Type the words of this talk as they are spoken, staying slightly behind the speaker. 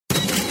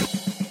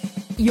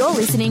You're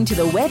listening to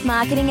the Web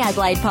Marketing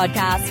Adelaide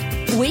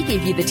podcast. We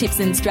give you the tips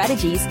and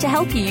strategies to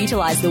help you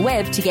utilise the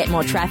web to get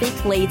more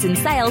traffic, leads and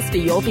sales for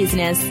your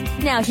business.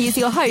 Now here's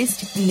your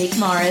host, Nick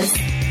Morris.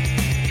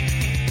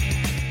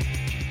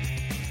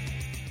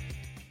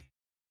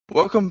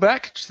 Welcome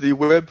back to the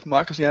Web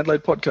Marketing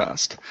Adelaide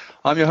podcast.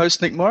 I'm your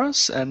host, Nick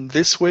Morris, and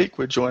this week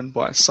we're joined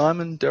by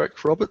Simon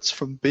Derek Roberts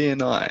from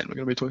BNI, and we're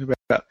going to be talking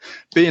about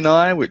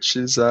BNI, which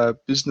is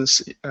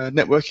business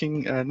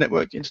networking,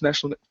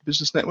 international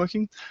business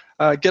networking.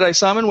 G'day,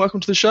 Simon. Welcome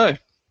to the show.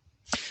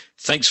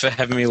 Thanks for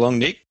having me along,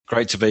 Nick.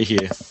 Great to be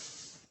here.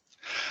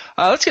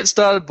 Let's get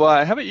started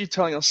by, how about you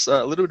telling us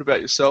a little bit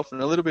about yourself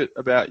and a little bit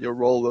about your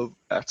role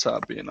at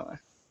BNI?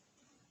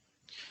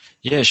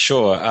 Yeah,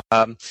 sure.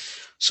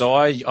 So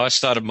I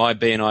started my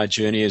BNI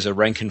journey as a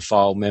rank and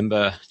file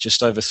member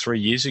just over 3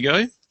 years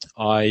ago.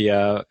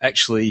 I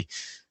actually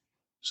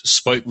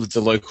spoke with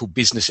the local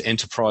Business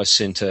Enterprise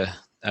Centre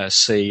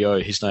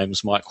CEO. His name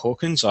is Mike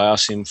Hawkins. I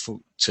asked him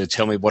to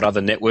tell me what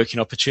other networking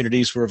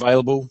opportunities were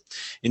available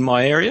in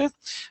my area.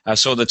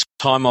 So at the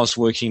time I was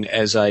working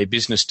as a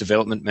business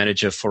development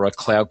manager for a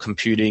cloud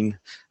computing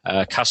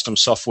custom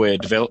software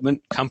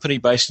development company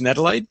based in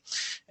Adelaide.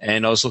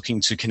 And I was looking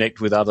to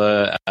connect with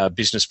other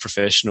business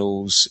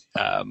professionals,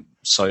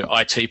 so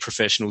IT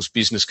professionals,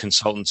 business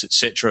consultants,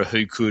 etc.,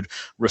 who could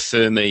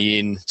refer me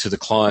in to the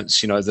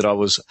clients, that I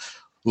was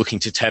looking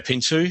to tap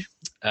into.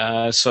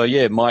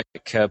 Mike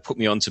put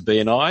me on to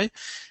BNI,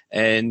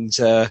 and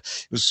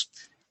it was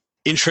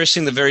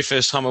interesting. The very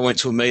first time I went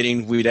to a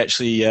meeting, we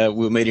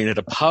were meeting at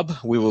a pub.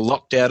 We were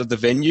locked out of the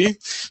venue,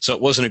 so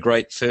it wasn't a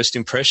great first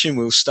impression.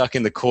 We were stuck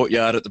in the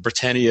courtyard at the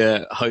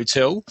Britannia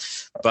Hotel,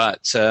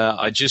 but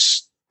I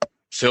just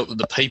felt that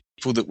the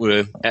people that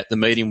were at the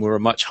meeting were a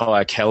much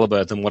higher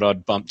calibre than what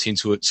I'd bumped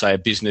into at, say, a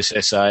Business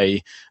SA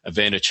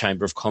event, a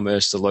Chamber of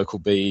Commerce, the local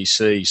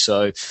BEC.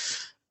 So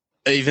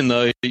even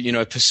though,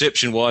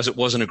 perception-wise it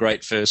wasn't a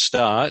great first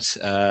start,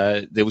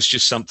 there was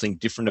just something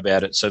different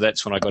about it. So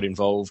that's when I got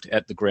involved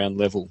at the ground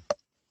level.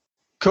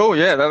 Cool,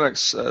 yeah, that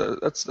makes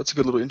that's a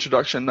good little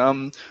introduction.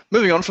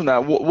 Moving on from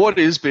that, what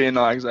is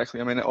BNI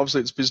exactly? I mean,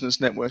 obviously it's business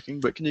networking,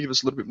 but can you give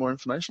us a little bit more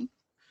information?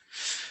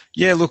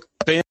 Yeah, look,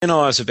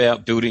 BNI is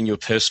about building your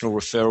personal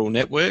referral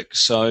network.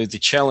 So the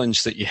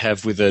challenge that you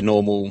have with a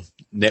normal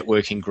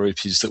networking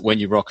group is that when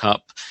you rock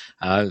up,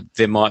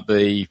 there might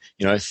be,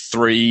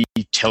 3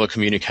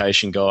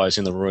 telecommunication guys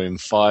in the room,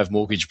 5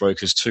 mortgage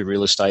brokers, 2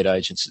 real estate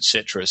agents,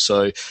 etc.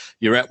 So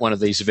you're at one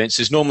of these events.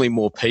 There's normally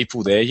more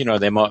people there.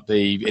 There might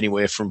be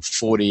anywhere from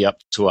 40 up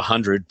to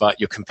 100, but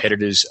your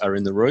competitors are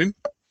in the room.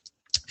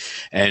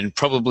 And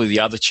probably the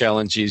other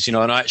challenge is, and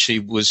I actually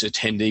was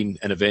attending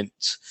an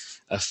event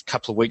a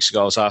couple of weeks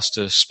ago. I was asked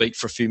to speak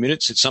for a few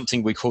minutes. It's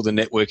something we call the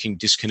networking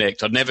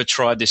disconnect. I'd never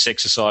tried this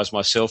exercise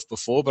myself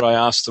before, but I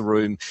asked the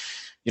room,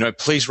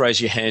 please raise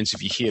your hands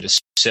if you're here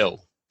to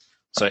sell.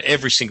 So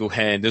every single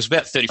hand, there's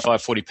about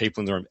 35, 40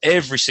 people in the room.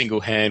 Every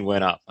single hand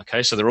went up.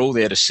 Okay, so they're all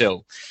there to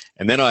sell.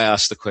 And then I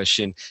asked the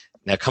question,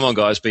 now come on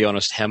guys, be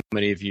honest, how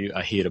many of you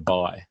are here to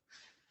buy?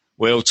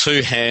 Well,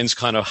 2 hands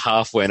kind of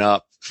half went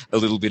up a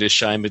little bit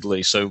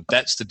ashamedly. So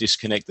that's the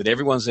disconnect, that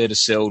everyone's there to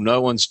sell.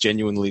 No one's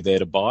genuinely there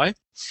to buy.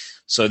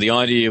 So the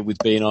idea with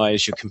BNI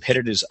is your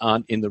competitors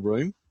aren't in the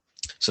room.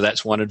 So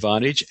that's one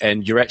advantage.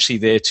 And you're actually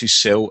there to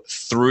sell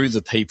through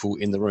the people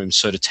in the room.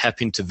 So to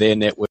tap into their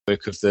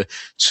network of the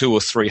 200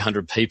 or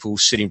 300 people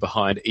sitting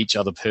behind each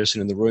other person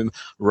in the room,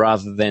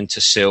 rather than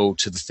to sell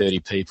to the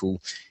 30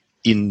 people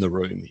in the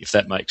room, if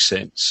that makes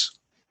sense.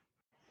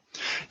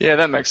 Yeah,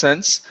 that makes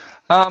sense.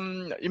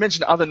 You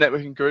mentioned other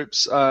networking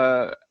groups.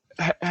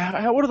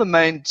 What are the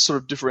main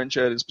sort of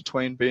differentiators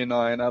between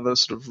BNI and other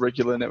sort of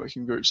regular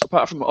networking groups?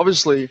 Apart from,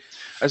 obviously,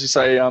 as you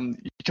say, your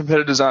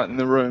competitors aren't in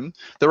the room,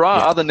 there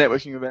are other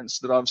networking events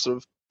that I've sort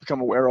of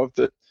become aware of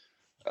that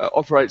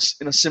operates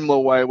in a similar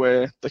way,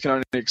 where they can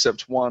only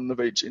accept one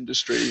of each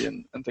industry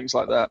and things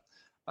like that.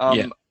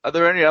 Are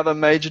there any other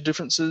major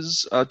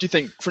differences? Do you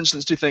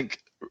think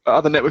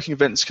other networking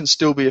events can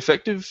still be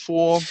effective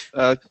for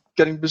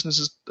getting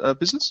business?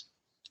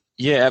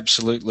 Yeah,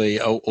 absolutely.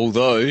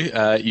 Although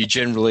you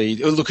generally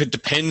look, it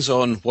depends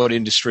on what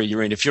industry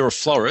you're in. If you're a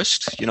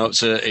florist,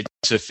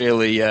 it's a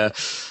fairly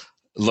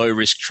low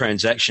risk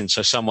transaction.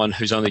 So someone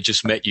who's only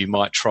just met you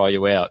might try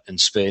you out and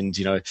spend,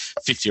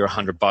 $50 or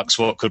 $100.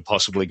 What could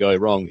possibly go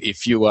wrong?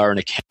 If you are an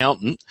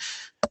accountant,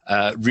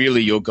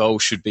 really your goal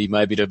should be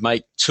maybe to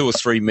make 2 or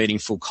 3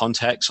 meaningful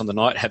contacts on the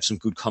night, have some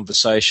good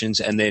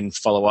conversations, and then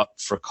follow up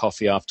for a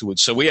coffee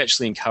afterwards. So we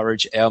actually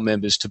encourage our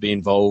members to be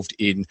involved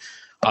in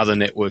other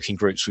networking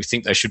groups. We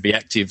think they should be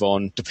active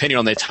on, depending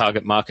on their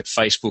target market,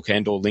 Facebook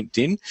and or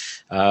LinkedIn,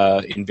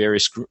 in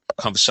various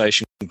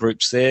conversation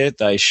groups there.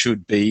 They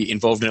should be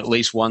involved in at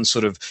least one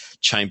sort of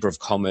Chamber of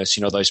Commerce,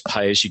 those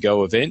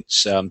pay-as-you-go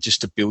events,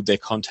 just to build their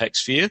contact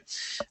sphere.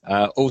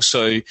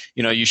 Also,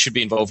 you should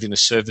be involved in a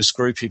service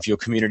group if you're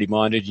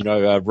community-minded.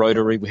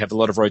 Rotary, we have a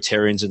lot of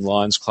Rotarians and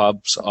Lions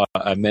clubs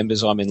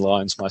members. I'm in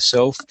Lions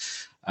myself.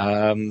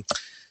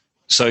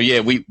 So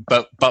yeah,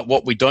 but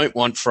what we don't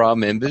want for our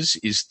members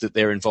is that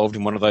they're involved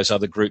in one of those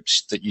other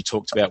groups that you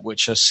talked about,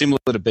 which are similar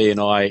to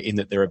BNI in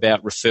that they're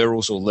about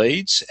referrals or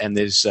leads, and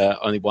there's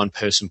only one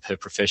person per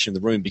profession in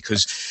the room.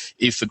 Because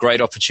if a great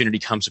opportunity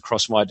comes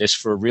across my desk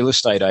for a real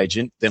estate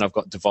agent, then I've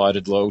got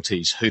divided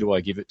loyalties. Who do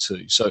I give it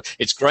to? So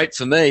it's great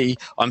for me.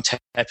 I'm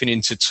tapping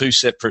into two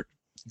separate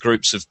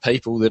groups of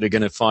people that are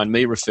going to find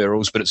me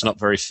referrals, but it's not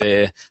very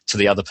fair to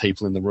the other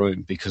people in the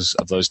room because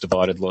of those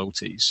divided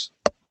loyalties.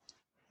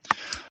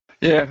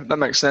 Yeah, that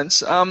makes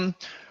sense.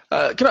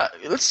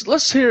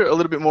 Let's hear a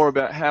little bit more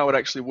about how it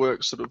actually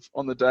works, sort of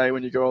on the day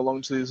when you go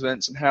along to these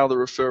events, and how the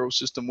referral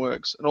system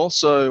works, and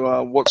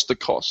also what's the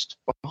cost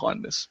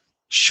behind this.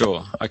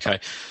 Sure. Okay.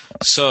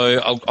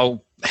 So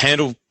I'll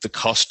handle the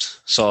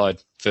cost side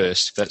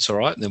first, if that's all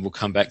right, and then we'll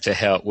come back to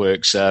how it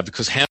works,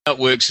 because how it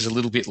works is a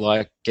little bit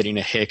like getting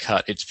a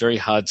haircut. It's very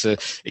hard to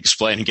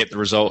explain and get the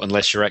result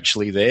unless you're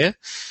actually there.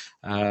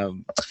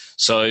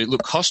 So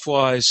look,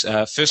 cost-wise,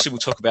 firstly we'll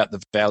talk about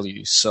the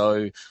value.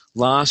 So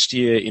last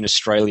year in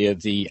Australia,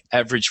 the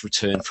average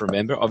return for a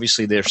member,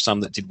 obviously there are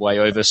some that did way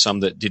over, some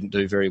that didn't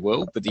do very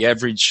well, but the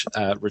average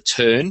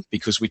return,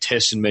 because we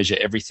test and measure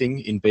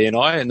everything in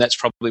BNI, and that's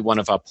probably one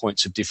of our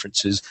points of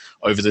differences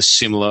over the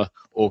similar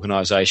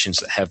organisations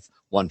that have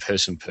one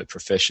person per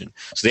profession.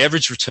 So the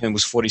average return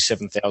was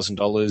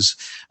 $47,000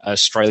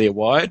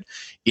 Australia-wide.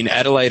 In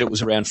Adelaide, it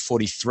was around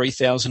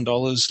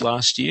 $43,000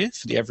 last year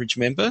for the average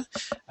member.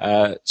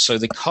 So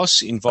the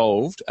costs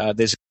involved,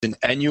 there's an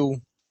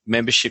annual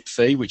membership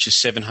fee, which is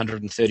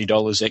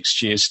 $730 ex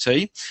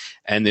GST,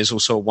 and there's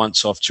also a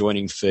once-off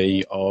joining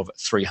fee of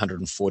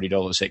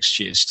 $340 ex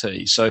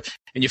GST. So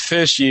in your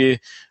first year,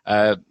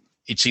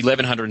 it's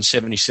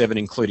 $1,177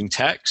 including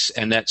tax,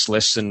 and that's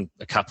less than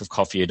a cup of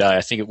coffee a day.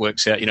 I think it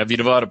works out, if you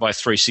divide it by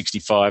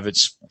 365,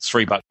 it's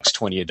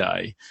 $3.20 a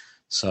day.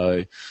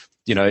 So,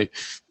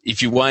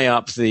 if you weigh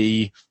up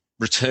the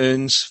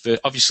returns,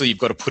 obviously you've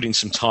got to put in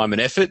some time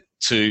and effort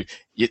to,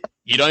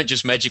 you don't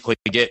just magically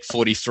get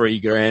 43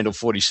 grand or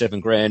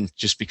 47 grand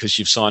just because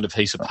you've signed a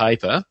piece of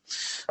paper.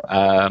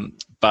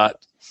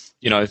 But,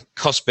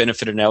 cost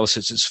benefit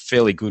analysis is a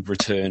fairly good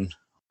return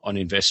on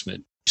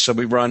investment. So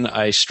we run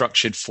a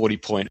structured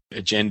 40-point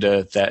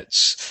agenda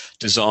that's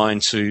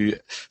designed to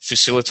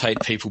facilitate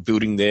people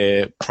building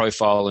their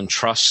profile and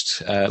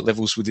trust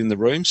levels within the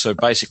room. So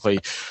basically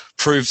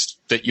prove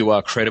that you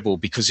are credible,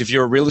 because if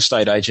you're a real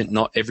estate agent,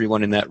 not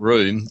everyone in that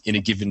room in a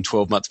given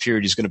 12-month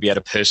period is going to be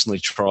able to personally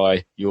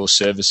try your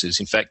services.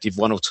 In fact, if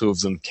one or two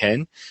of them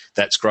can,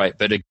 that's great.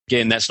 But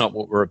again, that's not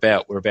what we're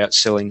about. We're about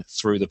selling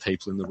through the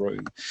people in the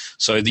room.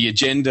 So the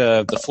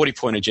agenda, the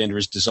 40-point agenda,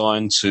 is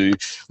designed to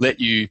let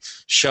you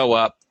show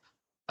up,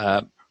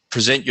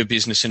 present your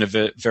business in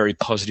a very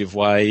positive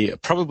way.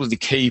 Probably the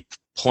key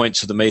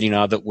points of the meeting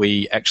are that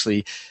we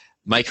actually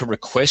make a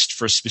request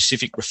for a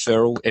specific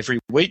referral every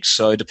week.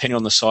 So depending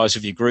on the size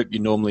of your group, you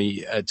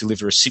normally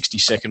deliver a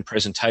 60-second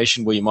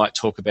presentation where you might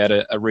talk about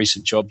a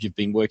recent job you've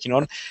been working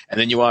on, and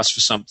then you ask for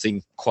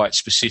something quite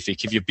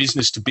specific. If you're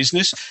business to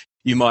business,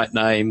 you might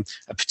name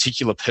a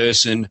particular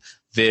person,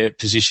 their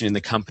position in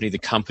the company,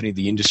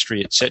 the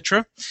industry,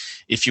 etc.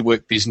 If you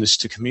work business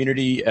to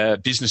community,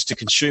 business to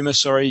consumer,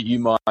 you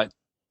might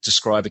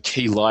describe a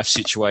key life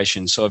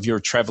situation. So if you're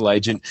a travel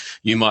agent,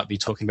 you might be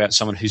talking about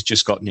someone who's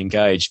just gotten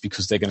engaged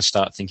because they're going to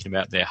start thinking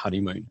about their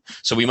honeymoon.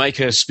 So we make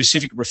a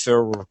specific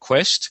referral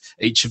request,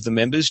 each of the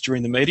members,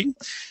 during the meeting.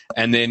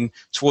 And then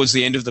towards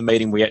the end of the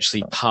meeting, we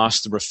actually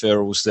pass the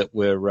referrals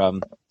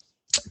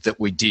that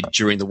we did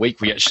during the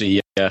week. We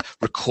actually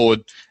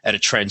record at a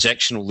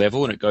transactional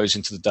level, and it goes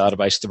into the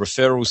database the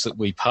referrals that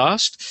we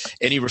passed.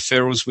 Any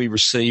referrals we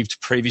received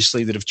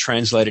previously that have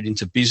translated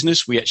into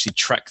business, we actually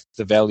track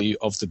the value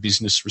of the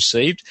business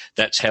received.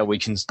 That's how we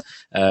can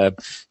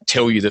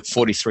tell you that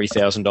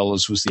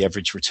 $43,000 was the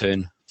average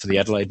return for the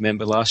Adelaide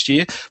member last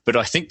year. But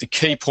I think the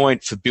key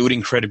point for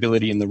building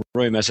credibility in the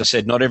room, as I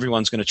said, not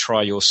everyone's going to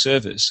try your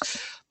service.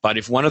 But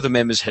if one of the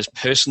members has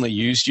personally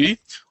used you,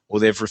 or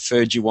they've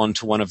referred you on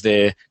to one of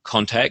their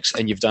contacts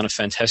and you've done a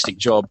fantastic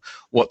job,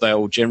 what they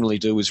will generally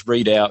do is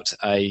read out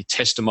a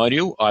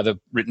testimonial, either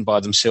written by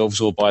themselves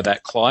or by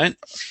that client,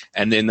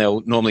 and then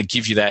they'll normally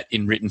give you that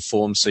in written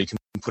form so you can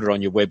put it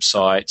on your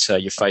website,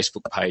 your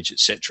Facebook page,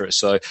 etc.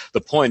 So the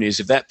point is,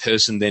 if that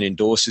person then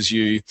endorses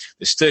you,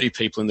 there's 30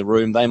 people in the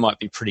room, they might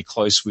be pretty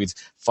close with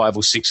 5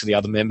 or 6 of the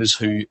other members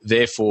who,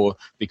 therefore,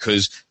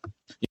 because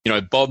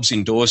Bob's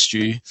endorsed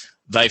you,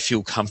 they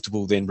feel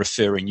comfortable then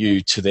referring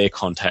you to their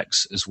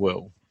contacts as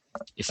well,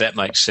 if that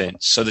makes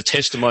sense. So the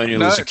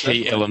testimonial is a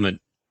key element.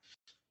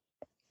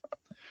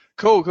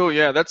 Cool.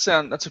 Yeah, that's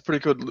a pretty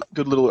good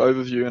little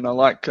overview, and I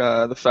like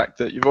the fact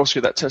that you've also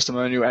got that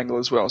testimonial angle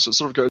as well. So it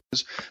sort of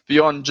goes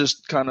beyond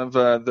just kind of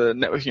the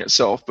networking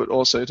itself, but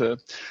also to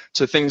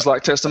things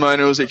like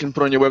testimonials that you can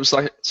put on your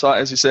website,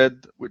 as you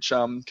said, which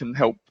can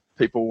help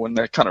people when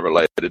they're kind of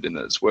related in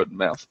it's word of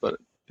mouth, but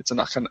it's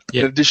an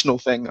additional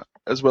thing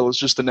as well as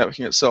just the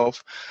networking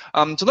itself.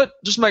 So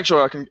just make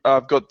sure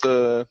I've got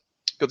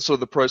sort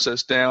of the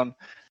process down.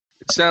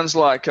 It sounds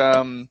like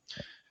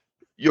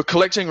you're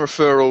collecting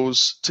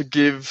referrals to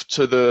give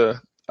to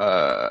the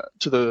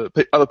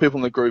other people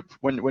in the group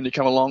when you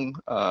come along.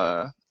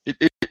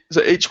 Is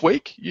it each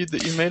week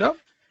that you meet up?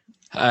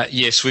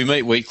 Yes, we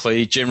meet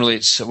weekly.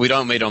 Generally, we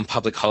don't meet on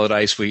public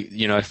holidays. We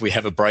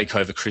have a break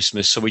over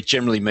Christmas, so we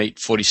generally meet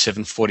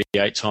 47,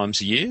 48 times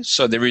a year.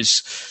 So there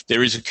is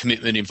a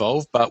commitment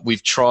involved, but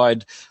we've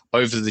tried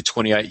over the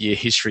 28-year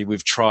history.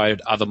 We've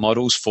tried other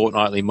models,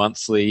 fortnightly,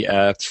 monthly.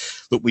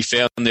 Look, we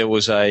found there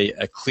was a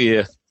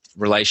clear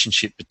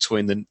relationship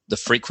between the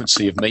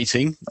frequency of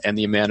meeting and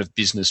the amount of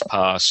business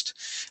passed.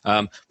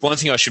 One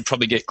thing I should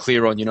probably get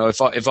clear on,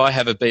 if I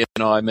have a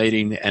BNI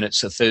meeting and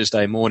it's a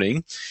Thursday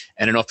morning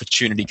and an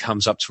opportunity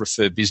comes up to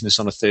refer business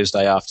on a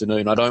Thursday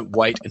afternoon, I don't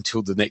wait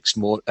until the next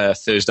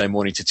Thursday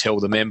morning to tell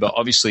the member.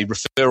 Obviously,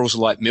 referrals are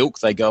like milk.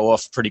 They go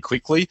off pretty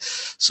quickly.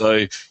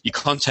 So you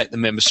contact the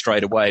member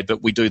straight away,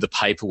 but we do the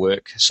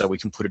paperwork so we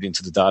can put it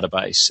into the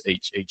database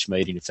each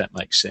meeting, if that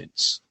makes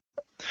sense.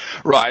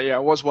 Right, yeah, I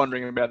was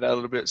wondering about that a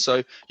little bit.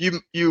 So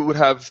you would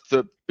have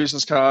the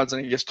business cards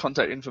and I guess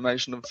contact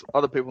information of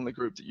other people in the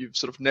group that you've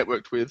sort of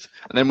networked with,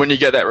 and then when you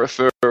get that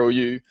referral,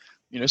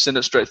 you send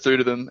it straight through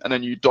to them, and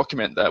then you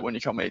document that when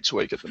you come each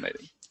week at the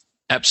meeting.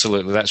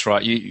 Absolutely, that's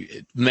right.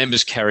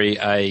 Members carry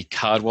a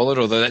card wallet,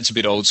 although that's a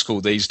bit old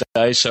school these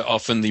days. So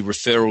often the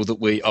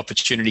referral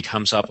opportunity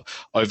comes up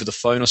over the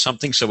phone or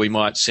something. So we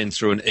might send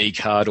through an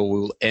e-card, or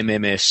we'll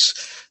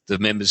MMS the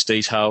member's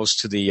details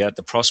to the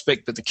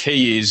prospect. But the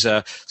key is,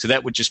 so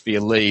that would just be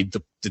a lead.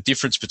 The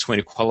difference between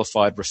a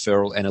qualified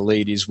referral and a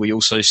lead is we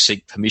also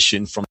seek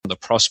permission from the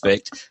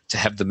prospect to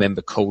have the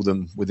member call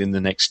them within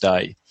the next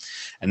day.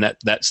 And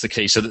that's the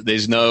key, so that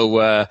there's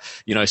no,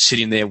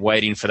 sitting there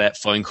waiting for that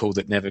phone call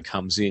that never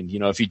comes in.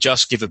 If you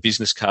just give a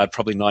business card,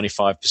 probably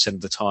 95%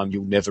 of the time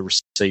you'll never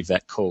receive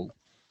that call.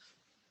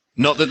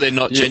 Not that they're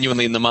not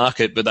genuinely in the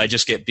market, but they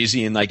just get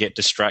busy and they get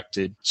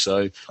distracted.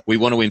 So we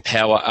want to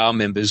empower our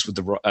members with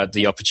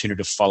the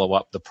opportunity to follow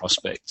up the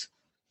prospect.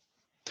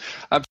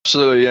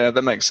 Absolutely, yeah,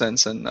 that makes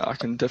sense, and I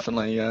can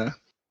definitely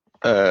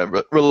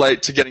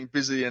relate to getting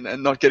busy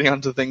and not getting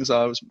onto things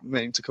I was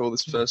meaning to call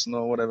this person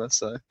or whatever.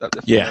 So that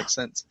definitely makes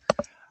sense.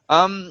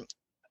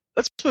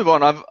 Let's move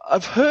on.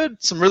 I've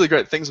heard some really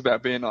great things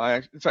about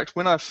BNI. In fact,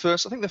 I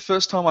think the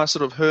first time I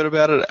sort of heard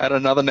about it at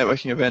another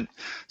networking event,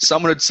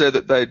 someone had said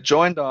that they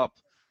joined up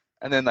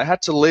and then they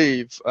had to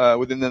leave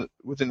within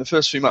the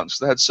first few months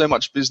because they had so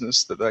much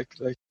business that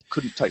they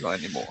couldn't take on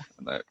anymore.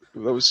 And it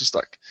was just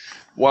like,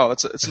 wow,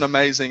 it's an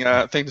amazing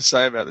thing to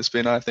say about this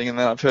BNI thing. And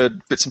then I've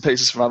heard bits and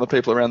pieces from other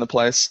people around the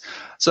place.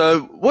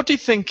 So what do you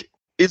think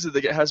is it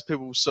that has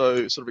people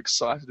so sort of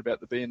excited about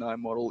the BNI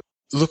model?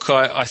 Look,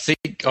 I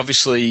think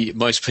obviously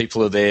most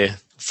people are there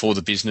for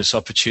the business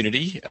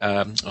opportunity.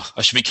 I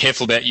should be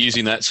careful about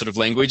using that sort of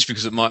language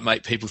because it might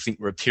make people think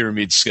we're a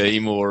pyramid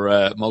scheme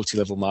or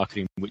multi-level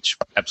marketing, which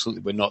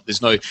absolutely we're not.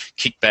 There's no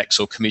kickbacks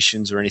or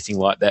commissions or anything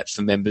like that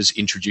for members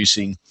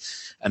introducing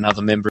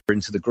another member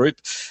into the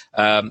group.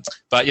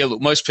 But yeah, look,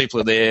 most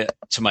people are there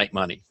to make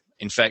money.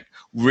 In fact,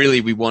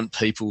 really we want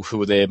people who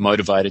are there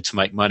motivated to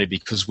make money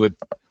because we're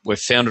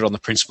founded on the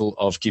principle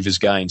of givers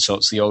gain. So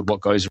it's the old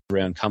what goes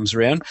around comes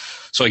around.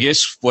 So I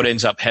guess what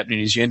ends up happening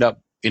is you end up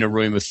in a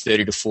room of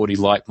 30 to 40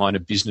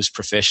 like-minded business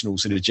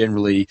professionals that are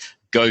generally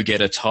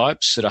go-getter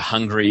types that are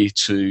hungry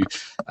to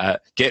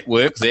get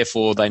work.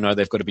 Therefore, they know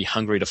they've got to be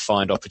hungry to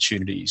find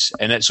opportunities.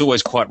 And it's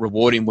always quite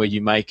rewarding where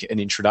you make an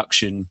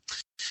introduction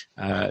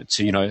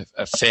to,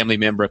 a family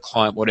member, a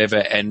client, whatever,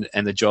 and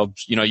the job,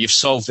 you've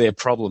solved their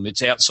problem.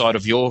 It's outside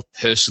of your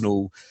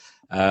personal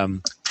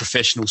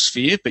professional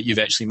sphere, but you've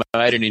actually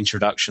made an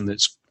introduction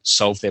that's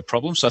solved their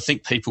problem. So I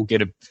think people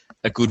get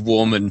a good,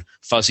 warm and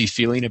fuzzy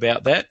feeling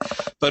about that.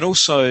 But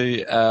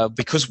also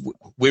because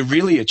we're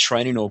really a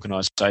training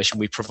organisation,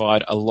 we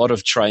provide a lot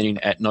of training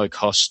at no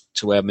cost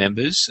to our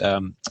members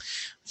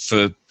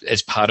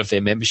as part of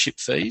their membership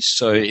fees.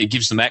 So it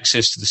gives them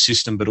access to the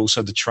system, but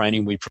also the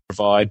training we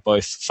provide,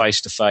 both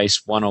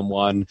face-to-face,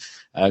 one-on-one,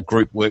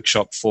 group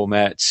workshop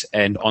formats,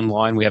 and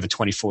online. We have a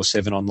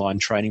 24/7 online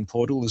training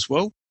portal as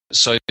well.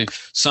 So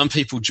some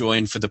people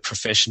join for the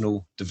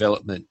professional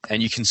development,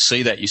 and you can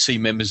see that. You see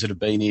members that have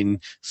been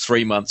in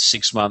 3 months,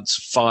 6 months,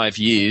 5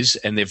 years,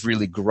 and they've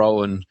really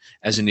grown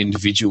as an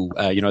individual,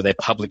 their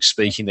public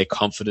speaking, their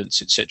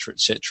confidence, et cetera,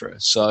 et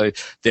cetera. So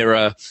there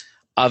are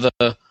other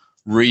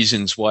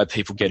reasons why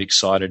people get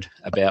excited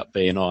about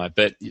BNI.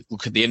 But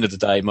look, at the end of the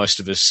day, most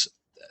of us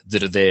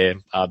that are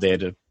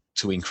there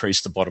to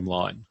increase the bottom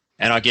line.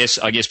 And I guess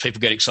people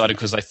get excited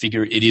because they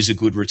figure it is a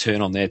good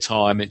return on their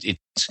time.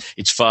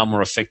 It's far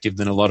more effective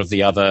than a lot of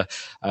the other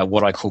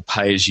what I call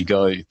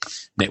pay-as-you-go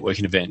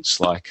networking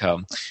events like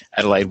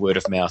Adelaide Word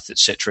of Mouth,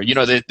 etc.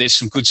 There's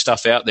some good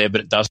stuff out there,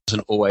 but it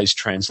doesn't always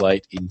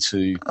translate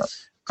into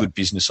good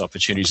business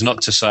opportunities.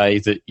 Not to say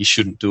that you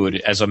shouldn't do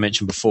it. As I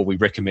mentioned before, we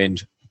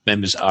recommend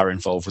members are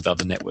involved with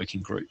other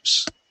networking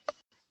groups.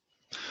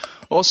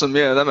 Awesome.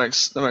 Yeah, that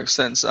makes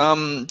sense.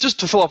 Just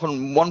to follow up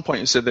on one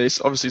point you said,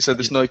 there's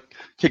no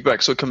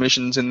kickbacks or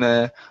commissions in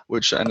there,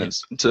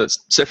 it's to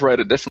separate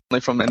it definitely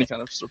from any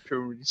kind of sort of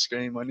pyramid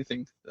scheme or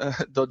anything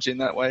dodgy in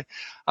that way.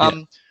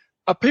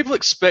 Are people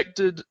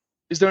expected?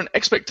 Is there an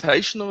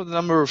expectation of the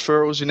number of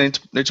referrals you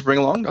need to bring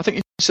along? I think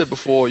you said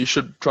before you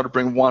should try to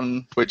bring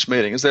one to each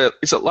meeting. Is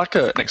it like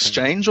an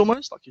exchange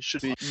almost? Like you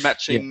should be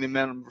matching the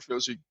amount of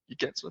referrals you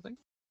get, sort of thing?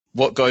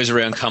 What goes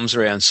around comes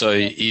around. So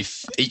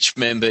if each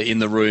member in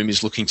the room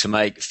is looking to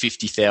make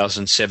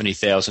 $50,000,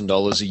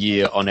 $70,000 a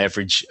year on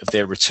average of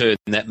their return,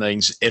 that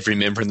means every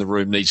member in the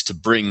room needs to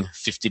bring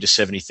 $50,000 to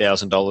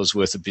 $70,000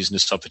 worth of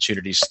business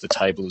opportunities to the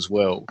table as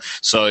well.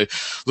 So,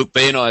 look,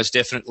 BNI is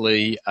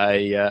definitely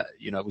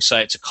we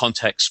say it's a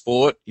contact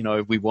sport.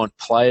 We want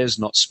players,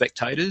 not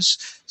spectators.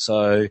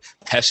 So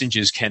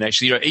passengers can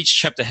actually, each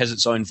chapter has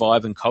its own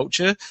vibe and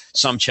culture.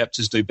 Some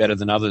chapters do better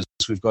than others.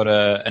 We've got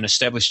an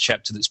established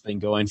chapter that's been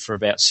going for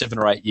about 7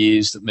 or 8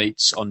 years that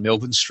meets on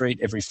Melbourne Street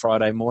every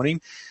Friday morning.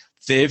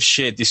 They've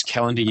shared this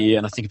calendar year,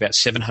 and I think about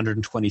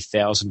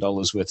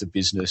 $720,000 worth of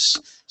business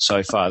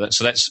so far.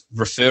 So that's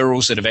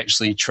referrals that have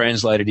actually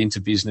translated into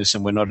business,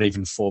 and we're not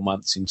even 4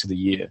 months into the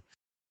year.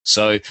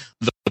 So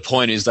the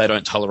point is they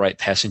don't tolerate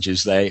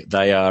passengers. They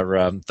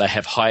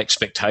have high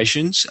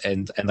expectations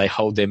and they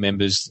hold their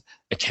members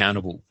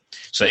accountable.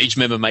 So each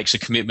member makes a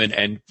commitment,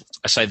 and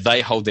I say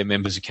they hold their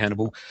members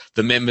accountable.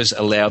 The members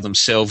allow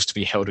themselves to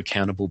be held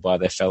accountable by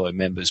their fellow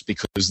members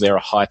because they're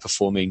a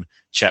high-performing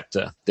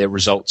chapter. They're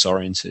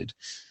results-oriented.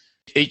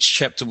 Each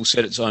chapter will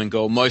set its own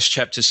goal. Most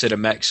chapters set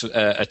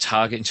a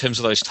target. In terms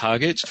of those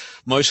targets,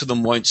 most of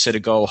them won't set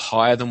a goal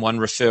higher than 1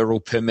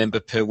 referral per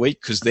member per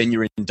week, because then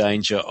you're in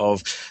danger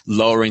of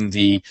lowering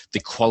the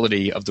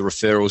quality of the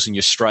referrals and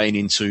you're straying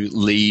into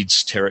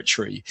leads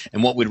territory.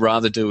 And what we'd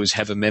rather do is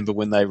have a member,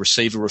 when they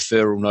receive a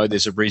referral, know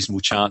there's a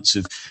reasonable chance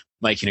of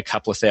making a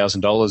couple of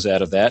 $1,000s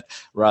out of that,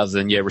 rather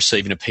than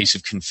receiving a piece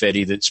of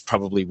confetti that's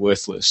probably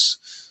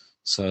worthless.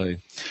 So,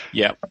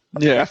 yeah.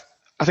 Yeah,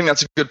 I think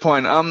that's a good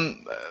point.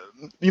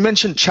 You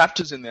mentioned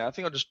chapters in there. I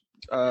think I'll just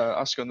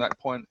ask you on that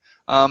point.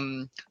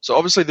 So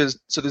obviously there's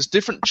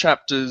different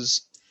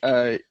chapters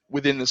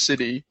within the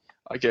city,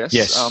 I guess.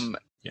 Yes.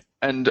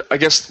 And I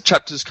guess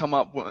chapters come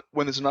up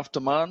when there's enough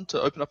demand to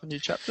open up a new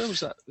chapter. Is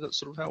that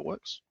sort of how it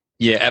works?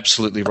 Yeah,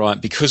 absolutely right.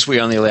 Because we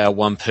only allow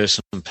 1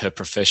 person per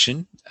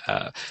profession,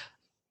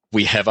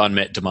 we have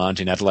unmet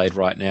demand in Adelaide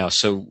right now.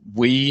 So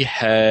we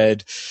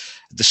had,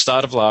 at the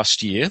start of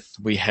last year,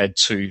 we had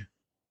 2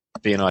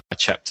 BNI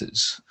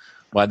chapters.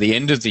 By the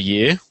end of the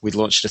year, we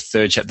launched a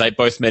 3rd chapter. They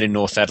both met in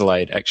North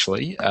Adelaide,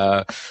 actually,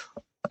 and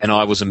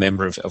I was a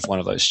member of one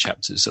of those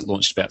chapters that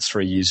launched about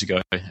 3 years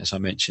ago, as I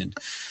mentioned.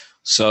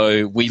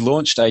 So we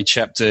launched a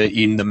chapter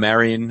in the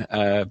Marion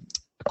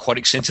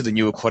Aquatic Centre, the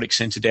new Aquatic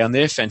Centre down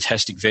there,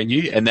 fantastic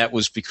venue, and that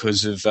was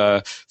because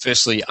of,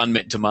 firstly,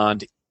 unmet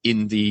demand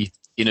in the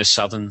inner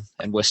southern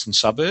and western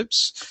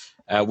suburbs.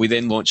 We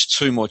then launched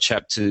 2 more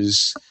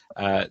chapters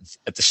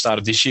at the start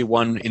of this year,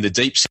 one in the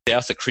deep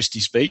south at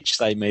Christie's Beach.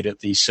 They meet at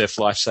the Surf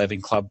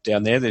Lifesaving Club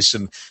down there. There's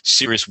some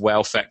serious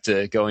wow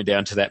factor going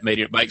down to that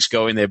meeting. It makes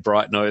going there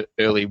bright and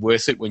early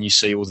worth it when you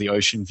see all the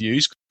ocean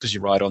views, because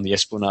you're right on the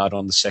esplanade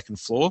on the 2nd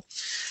floor.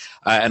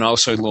 And I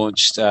also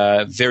launched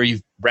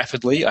very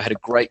rapidly. I had a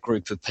great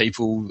group of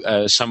people,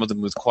 some of them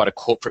with quite a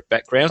corporate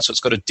background. So it's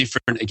got a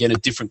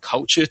different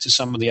culture to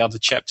some of the other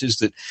chapters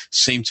that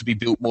seem to be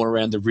built more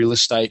around the real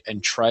estate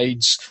and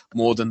trades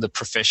more than the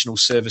professional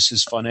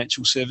services,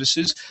 financial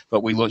services.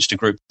 But we launched a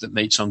group that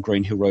meets on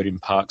Green Hill Road in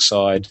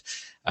Parkside.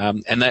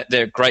 And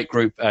they're a great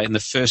group. In the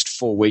first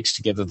 4 weeks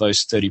together,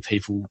 those 30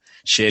 people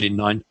shared in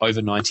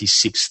over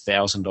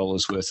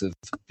 $96,000 worth of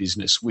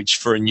business, which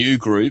for a new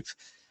group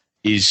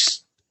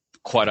is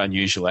quite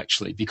unusual,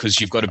 actually,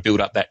 because you've got to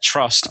build up that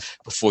trust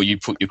before you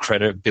put your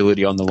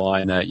credibility on the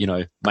line,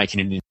 making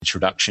an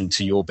introduction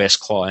to your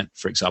best client,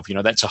 for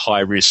example. That's a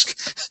high-risk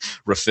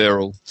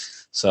referral.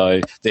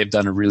 So they've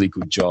done a really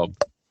good job.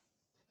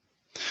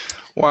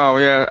 Wow,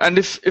 yeah. And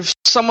if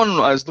someone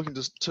is looking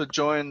to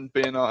join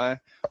BNI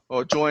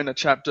or join a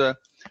chapter,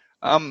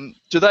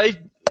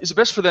 is it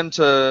best for them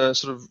to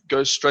sort of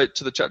go straight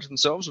to the chapter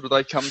themselves, or do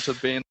they come to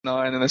BNI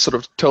and then they sort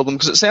of tell them?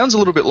 Because it sounds a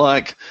little bit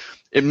like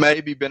it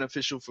may be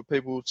beneficial for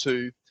people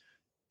to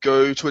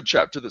go to a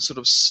chapter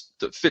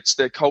that fits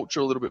their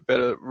culture a little bit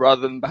better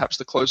rather than perhaps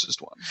the closest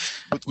one.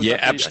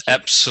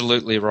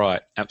 Absolutely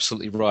right.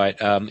 Absolutely right.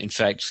 In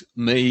fact,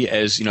 me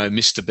as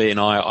Mr.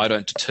 BNI, I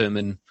don't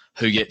determine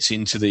who gets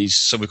into these.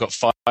 So we've got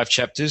 5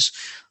 chapters.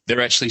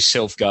 They're actually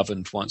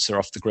self-governed once they're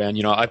off the ground.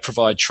 I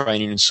provide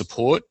training and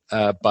support,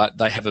 but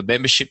they have a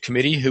membership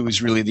committee who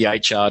is really the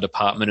HR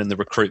department and the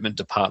recruitment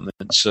department.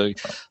 So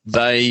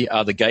they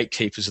are the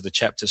gatekeepers of the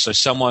chapter. So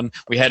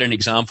we had an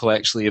example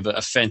actually of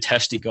a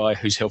fantastic guy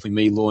who's helping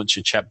me launch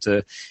a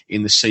chapter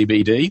in the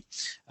CBD.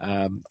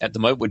 At the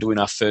moment, we're doing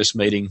our first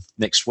meeting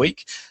next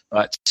week,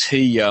 but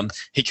he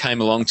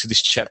came along to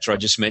this chapter I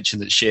just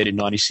mentioned that shared in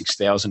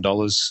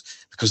 $96,000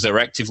 because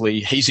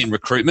he's in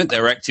recruitment.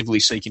 They're actively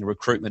seeking a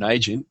recruitment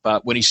agent,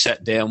 but when he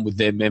sat down with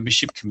their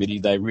membership committee,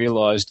 they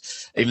realised,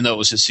 even though it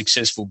was a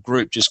successful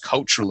group, just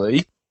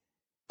culturally,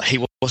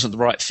 he wasn't the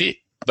right fit.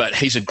 But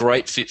he's a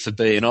great fit for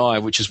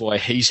BNI, which is why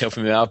he's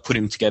helping me out. I've put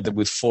him together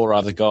with 4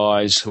 other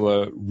guys who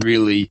are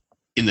really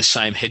in the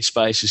same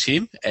headspace as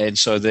him, and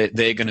so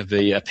they're going to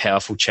be a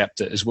powerful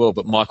chapter as well.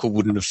 But Michael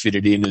wouldn't have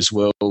fitted in as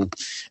well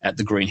at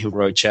the Green Hill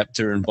Road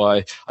chapter, and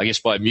by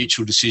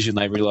mutual decision,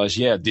 they realised,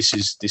 this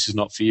is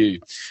not for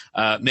you.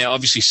 Now,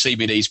 obviously,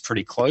 CBD is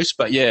pretty close,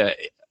 but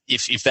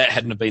if that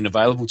hadn't been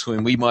available to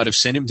him, we might have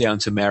sent him down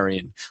to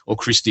Marion or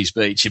Christie's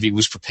Beach if he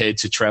was prepared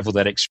to travel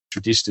that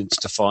extra distance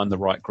to find the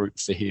right group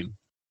for him.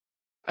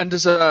 And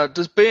does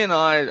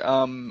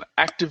BNI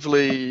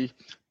actively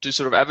do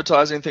sort of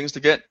advertising things to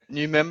get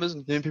new members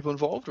and new people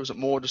involved, or is it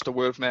more just a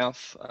word of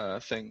mouth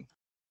thing?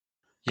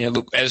 Yeah,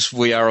 look, as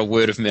we are a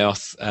word of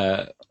mouth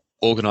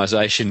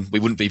organisation, we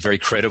wouldn't be very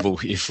credible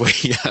if we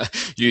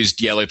used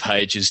Yellow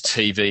Pages,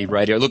 TV,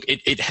 radio. Look,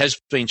 it has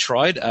been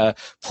tried.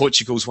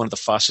 Portugal is one of the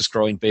fastest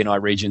growing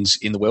BNI regions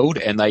in the world,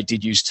 and they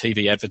did use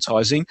TV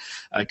advertising.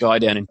 A guy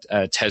down in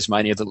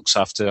Tasmania that looks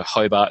after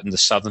Hobart and the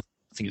southern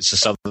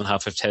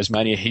half of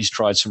Tasmania, he's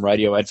tried some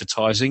radio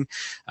advertising.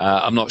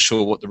 I'm not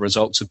sure what the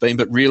results have been,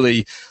 but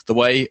really the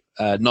way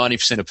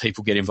 90% of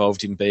people get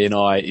involved in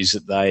BNI is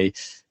that they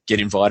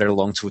get invited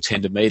along to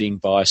attend a meeting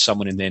by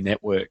someone in their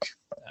network.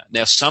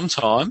 Now,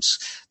 sometimes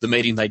the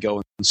meeting they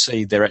go and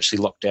see, they're actually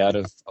locked out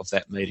of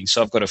that meeting.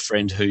 So I've got a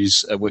friend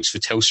who's works for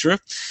Telstra,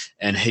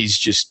 and he's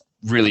just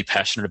really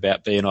passionate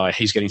about BNI.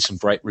 He's getting some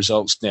great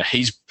results. Now,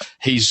 he's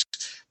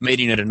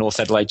meeting at a North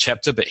Adelaide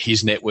chapter, but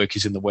his network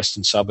is in the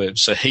western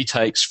suburbs. So he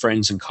takes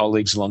friends and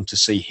colleagues along to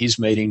see his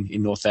meeting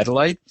in North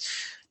Adelaide.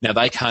 Now,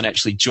 they can't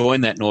actually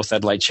join that North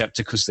Adelaide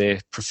chapter because their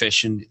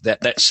profession,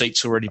 that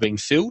seat's already been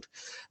filled.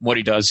 And what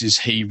he does is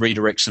he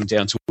redirects them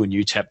down to a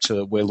new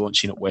chapter we're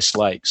launching at West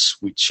Lakes,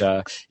 which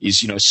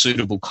is,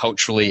 suitable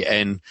culturally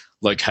and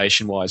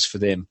location-wise for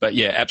them. But,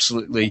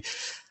 absolutely.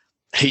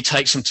 He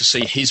takes them to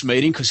see his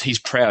meeting because he's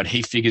proud.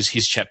 He figures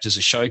his chapter's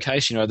a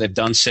showcase. They've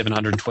done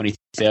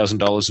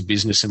 $720,000 of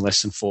business in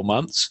less than 4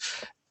 months.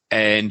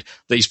 And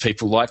these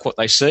people like what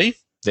they see.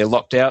 They're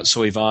locked out,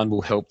 so Ivan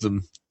will help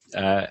them,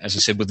 as I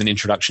said, with an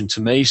introduction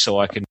to me so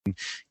I can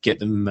get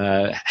them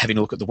having a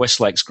look at the West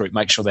Lakes group,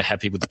 make sure they're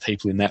happy with the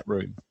people in that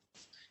room.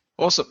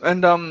 Awesome.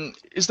 And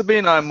is the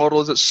BNI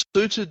model, is it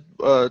suited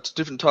to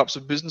different types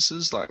of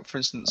businesses, like, for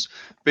instance,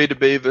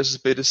 B2B versus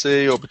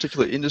B2C, or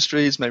particular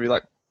industries, maybe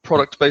like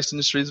product-based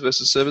industries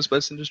versus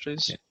service-based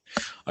industries? Yeah.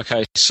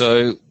 Okay,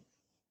 so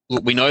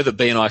look, we know that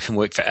BNI can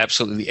work for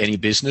absolutely any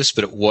business,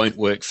 but it won't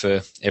work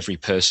for every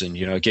person.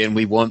 Again,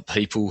 we want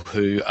people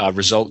who are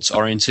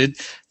results-oriented.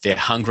 They're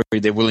hungry.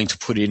 They're willing to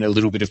put in a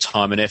little bit of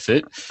time and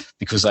effort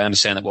because they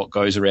understand that what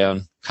goes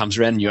around comes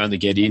around, and you only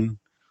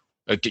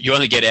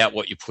get out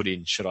what you put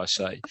in, should I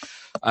say.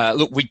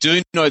 Look, we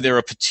do know there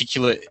are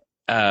particular,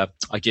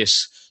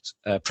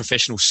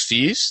 professional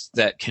spheres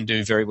that can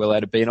do very well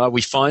out of BNI.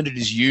 We find it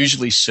is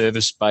usually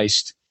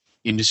service-based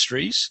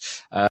industries.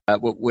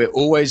 We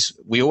always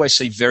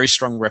see very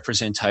strong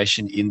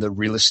representation in the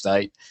real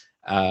estate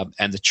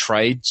and the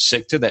trade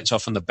sector. That's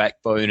often the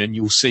backbone, and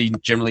you'll see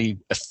generally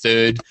a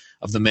third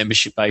of the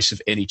membership base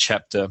of any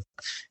chapter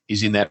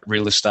is in that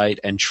real estate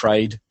and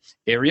trade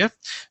area.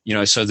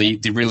 So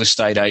the real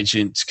estate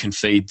agent can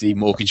feed the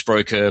mortgage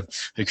broker,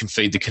 who can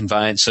feed the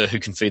conveyancer, who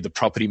can feed the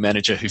property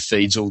manager, who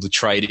feeds all the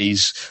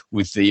tradies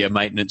with the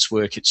maintenance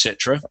work,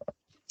 etc.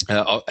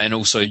 And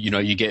also,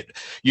 you get,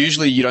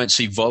 usually you don't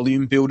see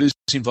volume builders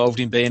involved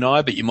in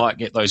BNI, but you might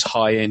get those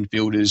high-end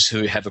builders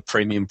who have a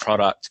premium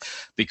product,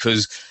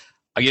 because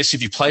I guess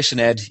if you place an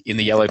ad in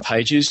the Yellow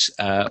Pages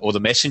or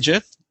the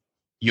Messenger,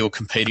 you're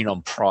competing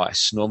on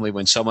price. Normally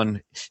when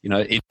someone,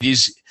 it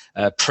is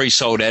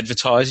pre-sold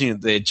advertising,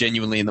 they're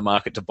genuinely in the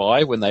market to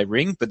buy when they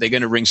ring, but they're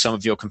going to ring some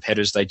of your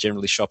competitors. They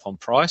generally shop on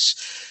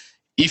price.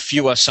 If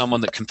you are someone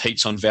that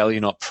competes on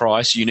value, not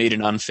price, you need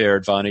an unfair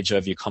advantage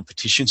over your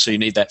competition. So you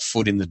need that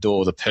foot in the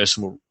door, the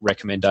personal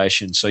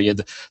recommendation. So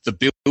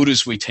the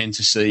builders we tend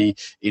to see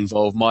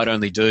involved might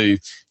only do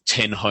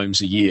 10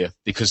 homes a year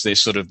because their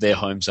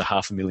homes are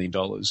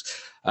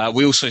 $500,000.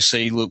 We also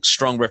see,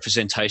 strong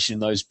representation in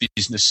those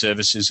business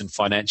services and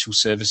financial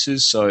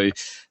services. So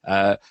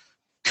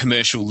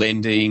commercial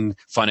lending,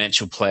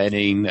 financial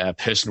planning,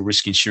 personal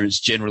risk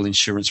insurance, general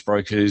insurance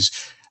brokers,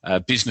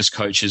 business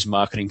coaches,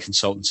 marketing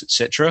consultants,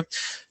 etc.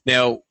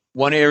 Now,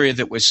 one area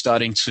that we're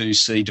starting to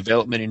see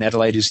development in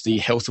Adelaide is the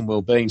health and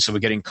wellbeing. So we're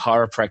getting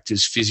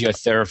chiropractors,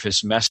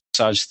 physiotherapists,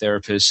 massage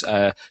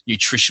therapists,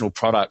 nutritional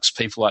products,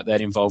 people like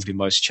that involved in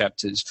most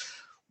chapters.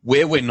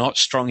 Where we're not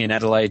strong in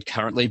Adelaide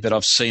currently, but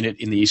I've seen it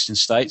in the eastern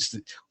states,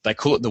 they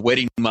call it the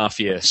wedding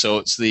mafia. So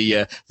it's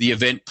the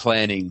event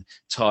planning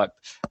type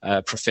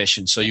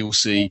profession. So you'll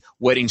see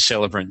wedding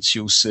celebrants,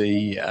 you'll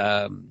see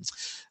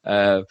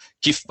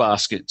gift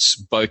baskets,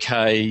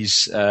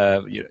 bouquets,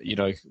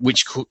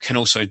 which can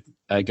also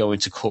go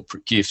into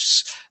corporate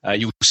gifts.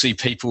 You'll see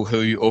people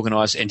who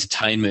organise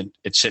entertainment,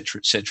 etc.,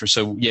 etc.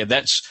 So yeah,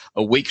 that's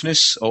a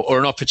weakness or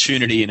an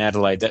opportunity in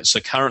Adelaide. So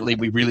currently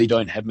we really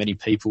don't have many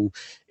people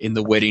in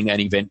the wedding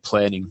and event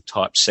planning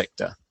type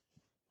sector.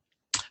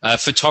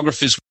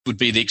 Photographers would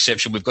be the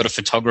exception. We've got a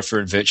photographer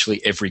in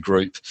virtually every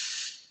group.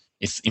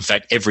 In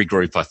fact, every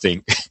group, I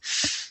think.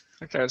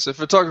 Okay, so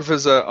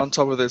photographers are on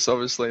top of this,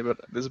 obviously, but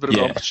there's a bit of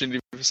an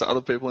opportunity for some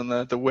other people in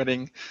the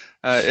wedding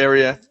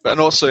area, and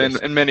also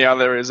in many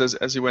other areas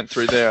as you went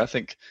through there. I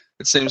think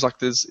it seems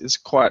like is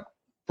quite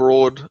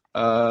broad,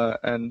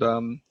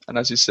 and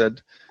as you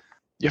said,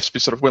 you have to be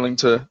sort of willing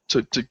to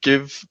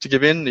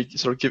give in, you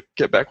sort of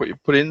get back what you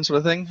put in, sort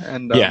of thing.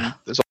 And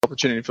there's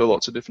opportunity for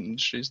lots of different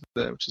industries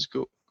there, which is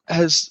cool.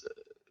 Has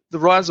the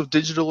rise of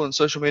digital and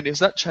social media, has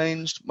that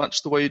changed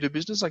much the way you do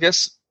business? I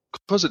guess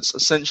because it's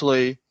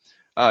essentially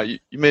you're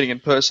meeting in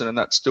person, and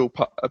that's still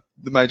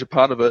the major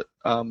part of it.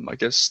 I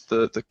guess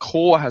the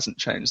core hasn't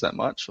changed that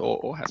much,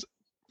 or has it?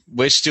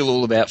 We're still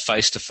all about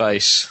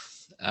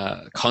face-to-face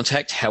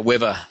contact.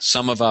 However,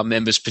 some of our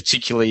members,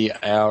 particularly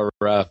our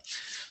under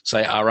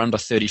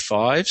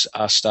 35s,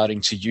 are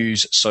starting to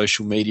use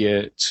social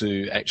media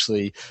to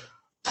actually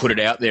put it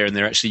out there, and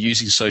they're actually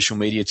using social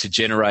media to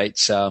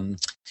generate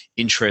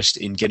interest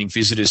in getting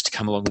visitors to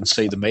come along and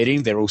see the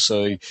meeting. They're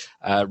also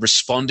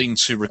responding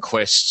to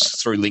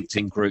requests through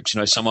LinkedIn groups.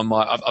 Someone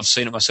I've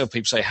seen it myself,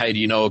 people say, hey, do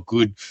you know a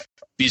good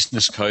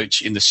business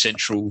coach in the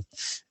central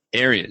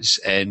areas?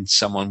 And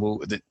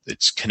someone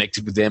that's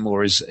connected with them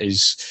or is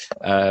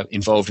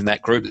involved in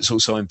that group that's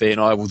also in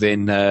BNI will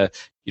then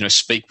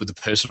speak with the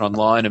person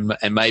online,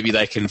 and maybe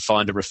they can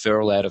find a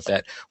referral out of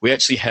that. We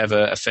actually have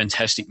a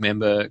fantastic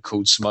member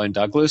called Simone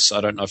Douglas.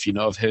 I don't know if you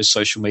know of her,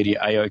 Social Media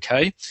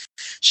AOK.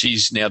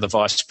 She's now the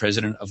vice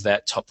president of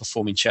that top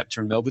performing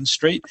chapter in Melbourne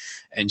Street,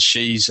 and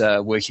she's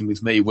working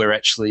with me. We're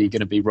actually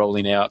going to be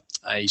rolling out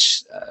a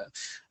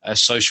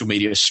social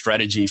media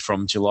strategy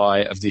from July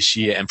of this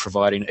year and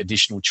providing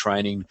additional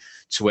training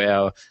to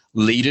our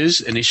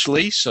leaders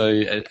initially. So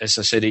as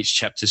I said, each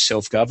chapter is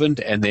self-governed,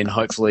 and then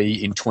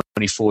hopefully in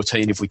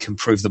 2014, if we can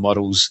prove the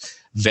model's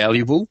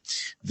valuable,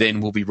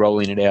 then we'll be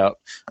rolling it out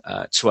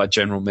to our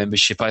general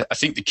membership. I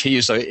think the key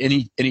is, though,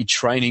 any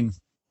training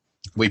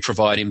we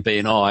provide in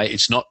BNI,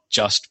 it's not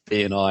just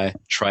BNI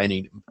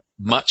training.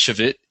 Much of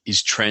it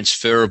is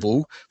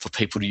transferable for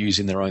people to use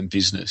in their own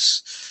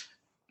business.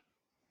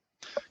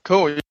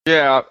 Cool.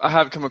 Yeah, I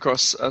have come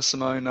across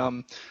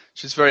Simone.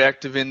 She's very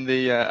active in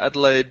the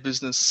Adelaide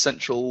Business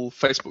Central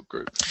Facebook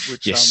group,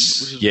 which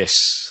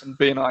yes. And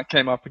BNI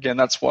came up again.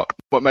 That's what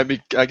made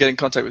me get in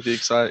contact with you,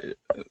 because I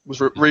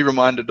was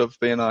reminded of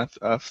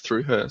BNI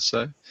through her.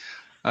 So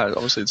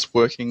obviously it's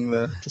working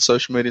the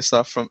social media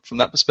stuff from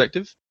that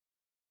perspective.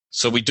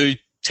 So we do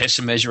test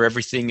and measure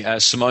everything.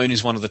 Simone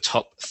is one of the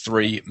top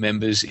 3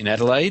 members in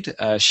Adelaide.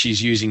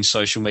 She's using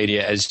social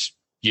media, as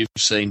you've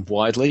seen,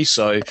 widely,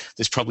 so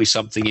there's probably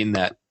something in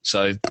that.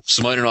 So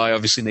Simone and I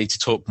obviously need to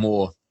talk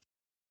more.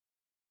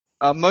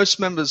 Most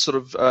members sort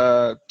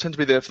of tend to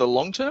be there for the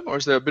long term, or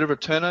is there a bit of a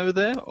turnover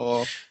there?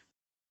 Or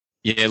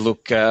Yeah,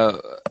 look,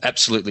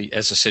 absolutely.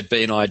 As I said,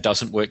 BNI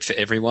doesn't work for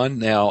everyone.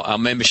 Now, our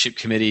membership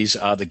committees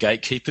are the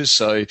gatekeepers,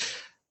 so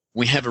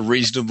we have a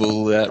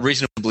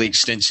reasonably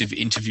extensive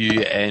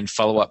interview and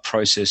follow-up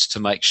process to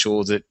make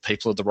sure that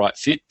people are the right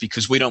fit,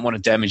 because we don't want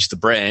to damage the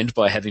brand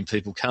by having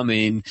people come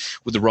in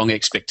with the wrong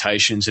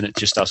expectations and it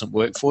just doesn't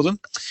work for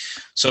them.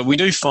 So we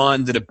do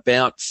find that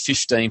about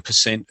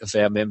 15% of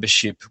our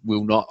membership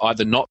will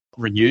either not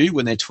renew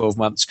when their 12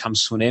 months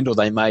comes to an end, or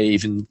they may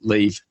even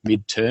leave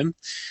mid-term.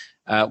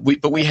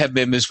 But we have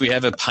members. We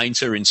have a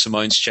painter in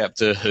Simone's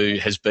chapter who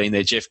has been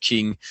there, Jeff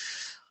King,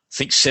 I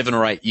think 7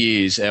 or 8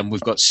 years, and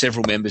we've got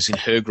several members in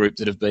her group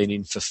that have been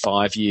in for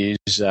 5 years.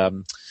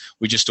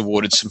 We just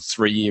awarded some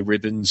 3-year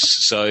ribbons.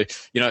 So,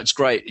 it's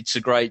great. It's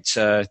a great,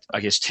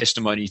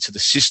 testimony to the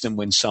system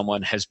when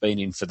someone has been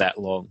in for that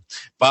long.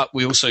 But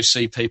we also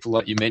see people,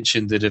 like you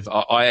mentioned, that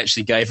I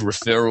actually gave a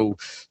referral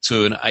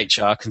to an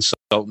HR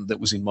consultant that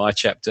was in my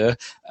chapter.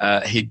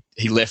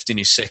 He left in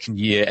his 2nd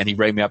year, and he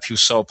rang me up. He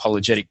was so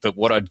apologetic, but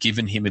what I'd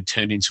given him had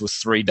turned into a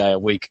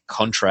 3-day-a-week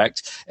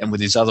contract, and with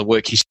his other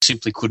work, he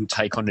simply couldn't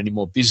take on any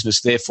more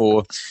business.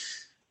 Therefore,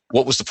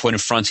 what was the point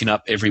of fronting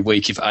up every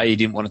week if A, he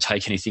didn't want to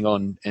take anything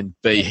on, and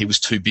B, he was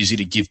too busy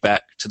to give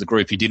back to the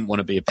group? He didn't want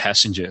to be a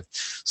passenger.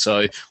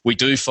 So we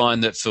do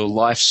find that for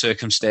life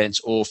circumstance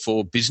or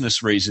for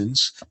business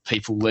reasons,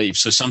 people leave.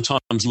 So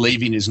sometimes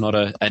leaving is not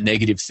a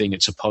negative thing,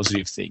 it's a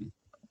positive thing.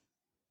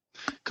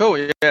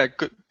 Cool. Yeah,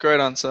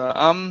 great answer.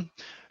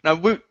 Now,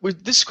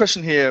 this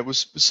question here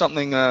was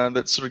something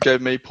that sort of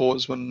gave me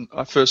pause when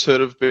I first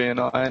heard of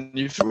BNI, and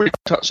you've already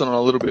touched on it a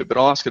little bit, but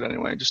I'll ask it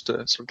anyway, just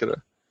to sort of get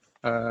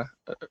a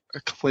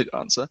complete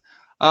answer.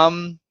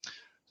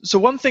 So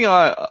one thing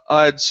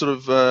I'd sort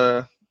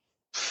of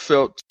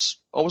felt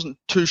I wasn't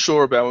too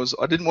sure about was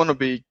I didn't want to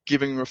be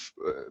giving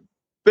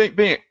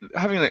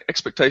having an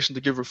expectation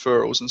to give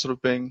referrals and sort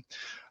of being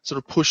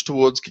pushed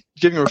towards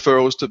giving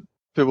referrals to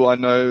people I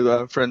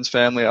know, friends,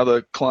 family,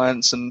 other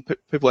clients, and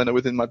people I know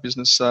within my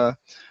business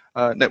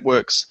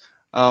networks,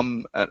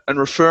 and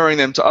referring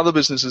them to other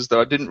businesses that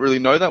I didn't really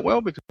know that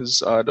well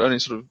because I'd only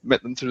sort of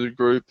met them through the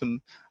group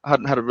and I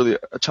hadn't had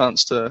a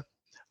chance to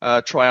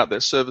try out their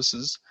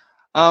services.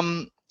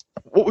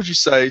 What would you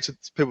say to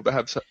people that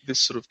have this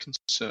sort of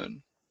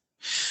concern?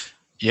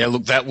 Yeah,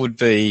 look, that would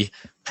be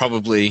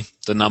probably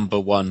the number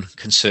one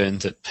concern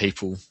that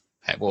people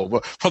have.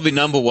 Well, probably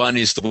number one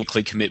is the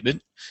weekly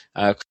commitment,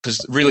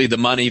 because really the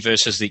money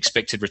versus the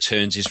expected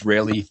returns is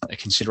rarely a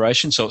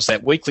consideration. So it's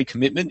that weekly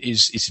commitment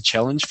is a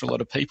challenge for a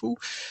lot of people.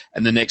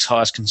 And the next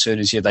highest concern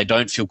is, they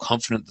don't feel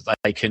confident that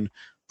they can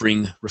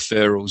bring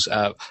referrals,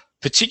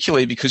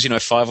 particularly because,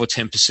 5 or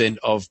 10%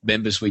 of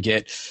members we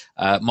get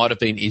might have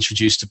been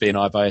introduced to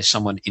BNI by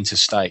someone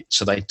interstate.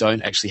 So they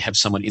don't actually have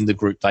someone in the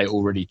group they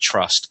already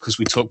trust. Because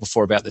we talked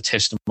before about the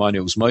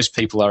testimonials. Most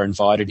people are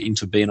invited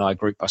into a BNI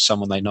group by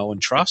someone they know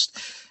and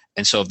trust.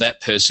 And so if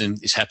that person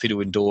is happy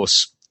to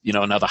endorse,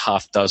 another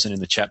half dozen in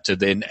the chapter,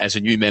 then as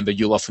a new member,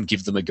 you'll often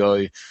give them a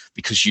go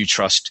because you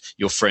trust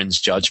your friend's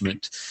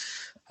judgment.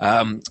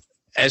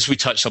 As we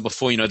touched on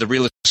before, the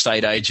real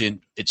estate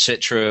agent,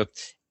 etc.,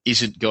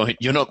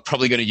 you're not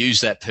probably going to use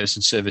that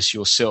person's service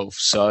yourself.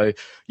 So,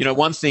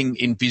 one thing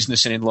in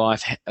business and in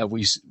life, and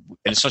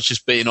it's not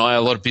just BNI, a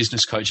lot of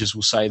business coaches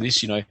will say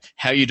this,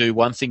 how you do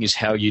one thing is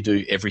how you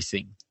do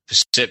everything.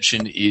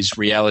 Perception is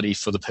reality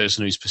for the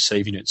person who's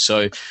perceiving it.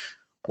 So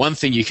one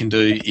thing you can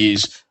do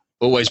is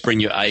always bring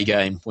your A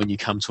game when you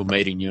come to a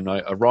meeting.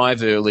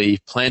 Arrive early,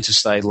 plan to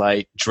stay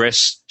late,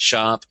 dress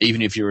sharp,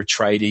 even if you're a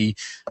tradie,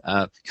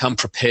 come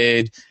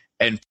prepared,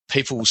 and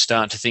people will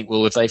start to think,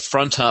 well, if they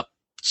front up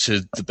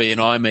to the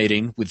BNI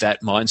meeting with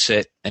that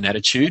mindset and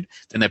attitude,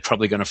 then they're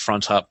probably going to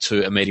front up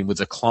to a meeting with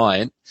a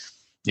client,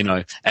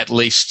 at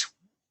least,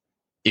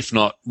 if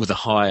not with a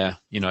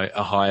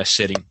higher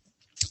setting.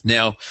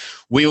 Now,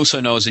 we also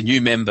know as a new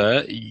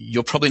member,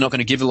 you're probably not going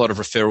to give a lot of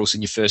referrals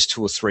in your first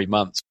 2 or 3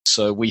 months.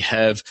 So we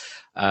have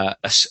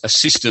a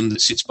system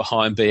that sits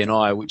behind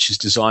BNI, which is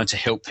designed to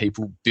help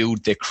people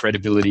build their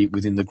credibility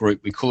within the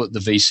group. We call it the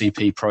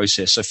VCP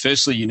process. So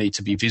firstly, you need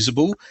to be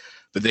visible,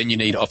 but then you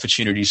need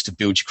opportunities to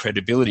build your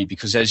credibility,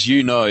 because as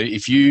you know,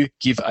 if you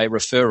give a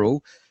referral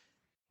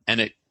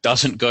and it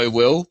doesn't go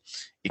well,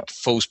 it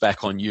falls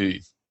back on you.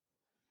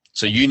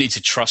 So you need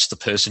to trust the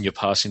person you're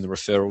passing the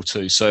referral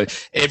to. So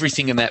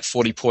everything in that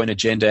 40-point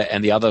agenda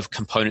and the other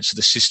components of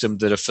the system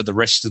that are for the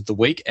rest of the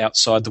week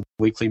outside the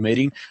weekly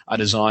meeting are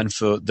designed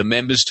for the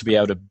members to be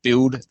able to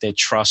build their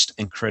trust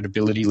and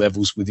credibility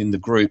levels within the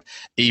group,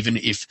 even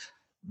if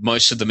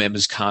most of the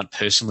members can't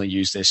personally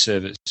use their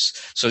service.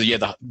 So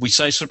we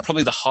say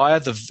probably the higher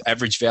the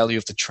average value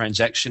of the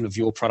transaction of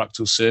your product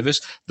or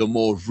service, the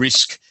more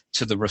risk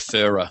to the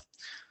referrer.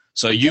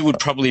 So you would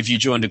probably, if you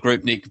joined a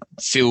group, Nick,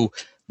 feel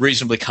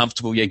reasonably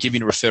comfortable,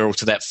 giving a referral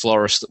to that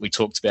florist that we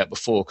talked about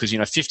before, because,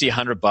 $50,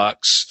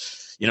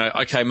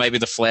 $100, okay, maybe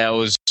the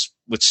flowers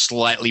would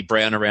slightly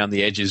brown around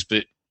the edges,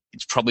 but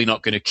it's probably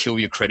not going to kill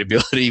your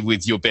credibility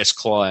with your best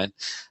client.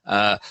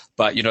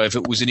 But, if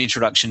it was an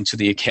introduction to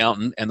the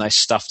accountant and they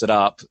stuffed it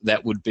up,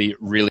 that would be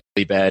really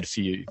bad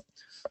for you.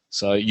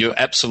 So you're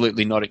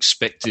absolutely not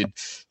expected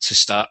to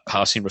start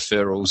passing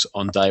referrals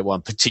on day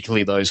one,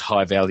 particularly those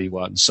high-value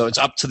ones. So it's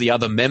up to the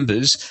other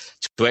members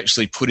to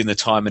actually put in the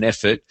time and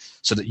effort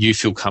so that you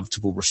feel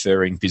comfortable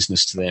referring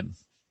business to them.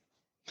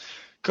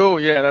 Cool.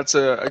 Yeah, that's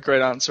a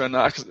great answer,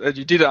 and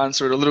you did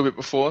answer it a little bit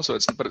before. So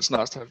it's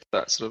nice to have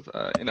that sort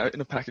of in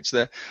a package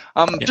there.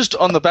 Just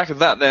on the back of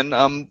that, then,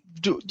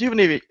 do you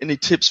have any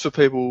tips for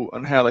people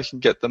on how they can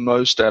get the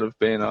most out of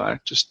BNI?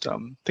 Just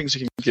things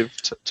you can give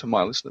to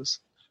my listeners.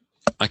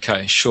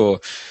 Okay, sure.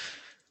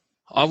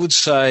 I would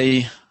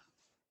say,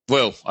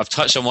 well, I've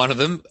touched on one of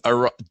them.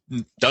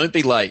 Don't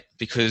be late,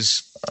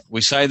 because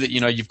we say that,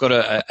 you've got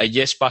a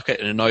yes bucket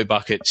and a no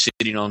bucket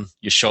sitting on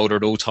your shoulder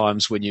at all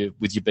times when you're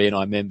with your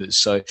BNI members.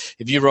 So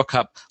if you rock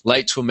up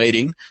late to a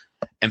meeting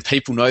and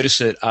people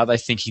notice it, are they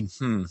thinking,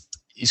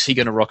 is he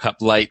going to rock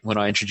up late when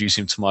I introduce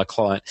him to my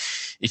client?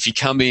 If you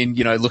come in,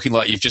 looking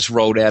like you've just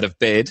rolled out of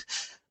bed,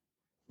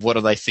 what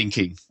are they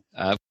thinking?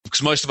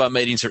 Because most of our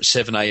meetings are at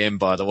 7 a.m.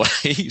 by the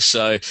way.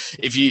 So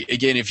if you're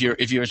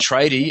a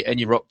tradie and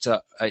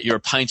you're a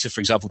painter,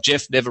 for example,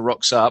 Jeff never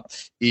rocks up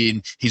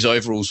in his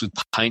overalls with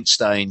paint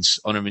stains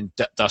on him in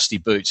dusty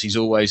boots. He's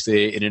always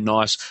there in a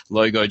nice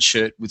logoed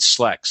shirt with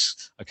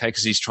slacks, okay,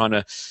 because he's trying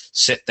to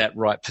set that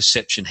right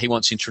perception. He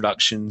wants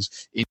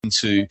introductions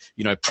into,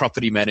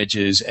 property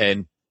managers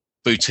and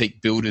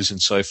boutique builders and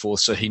so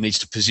forth, so he needs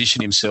to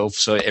position himself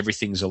so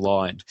everything's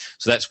aligned.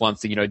 So that's one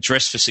thing,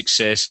 dress for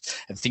success,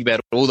 and think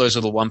about all those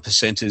other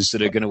 1%ers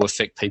that are going to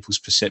affect people's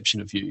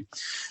perception of you.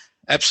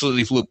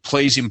 Absolutely, look,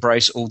 please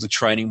embrace all the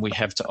training we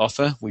have to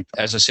offer.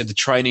 As I said, the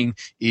training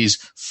is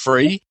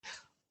free.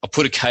 I'll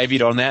put a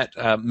caveat on that.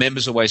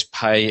 Members always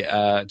pay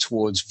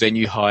towards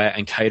venue hire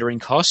and catering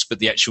costs, but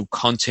the actual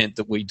content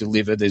that we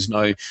deliver, there's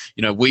no,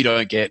 we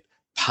don't get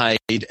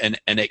paid an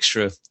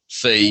extra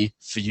fee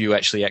for you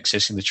actually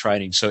accessing the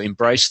training. So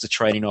embrace the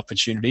training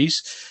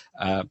opportunities.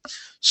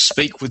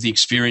 Speak with the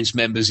experienced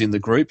members in the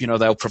group.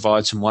 They'll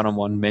provide some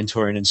one-on-one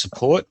mentoring and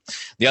support.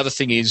 The other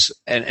thing is,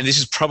 and this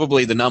is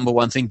probably the number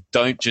one thing,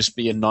 don't just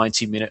be a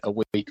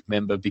 90-minute-a-week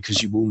member,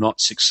 because you will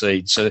not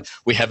succeed. So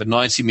we have a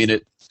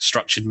 90-minute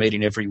structured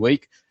meeting every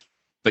week,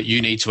 but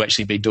you need to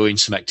actually be doing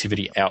some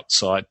activity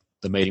outside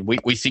the meeting.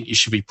 We think you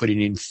should be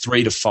putting in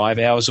 3 to 5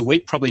 hours a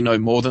week, probably no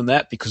more than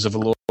that because of a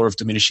law of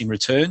diminishing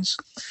returns.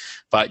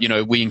 But,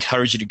 we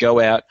encourage you to go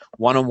out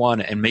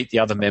one-on-one and meet the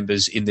other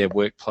members in their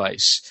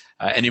workplace.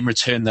 And in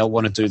return, they'll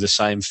want to do the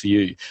same for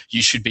you.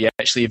 You should be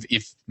actually,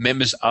 if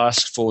members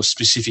ask for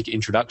specific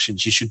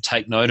introductions, you should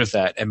take note of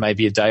that. And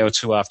maybe a day or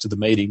two after the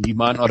meeting, you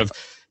might not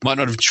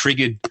have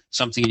triggered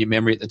something in your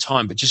memory at the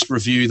time, but just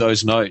review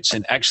those notes.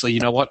 And actually, you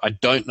know what? I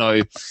don't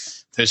know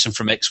person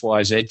from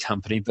XYZ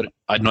company, but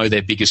I know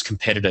their biggest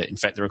competitor. In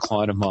fact, they're a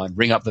client of mine.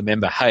 Ring up the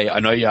member. Hey, I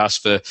know you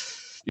asked for,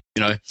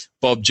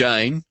 Bob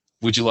Jane.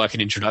 Would you like an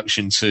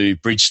introduction to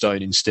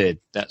Bridgestone instead?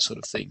 That sort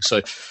of thing.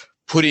 So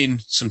put in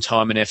some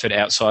time and effort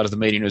outside of the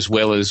meeting, as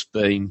well as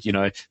bringing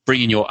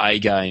your A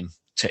game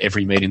to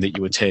every meeting that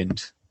you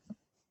attend.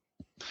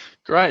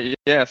 Great.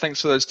 Yeah,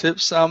 thanks for those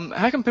tips.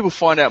 How can people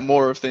find out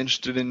more if they're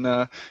interested in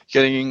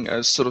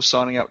getting sort of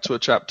signing up to a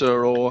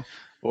chapter or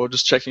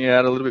just checking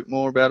out a little bit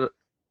more about it?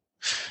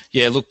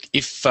 Yeah, look,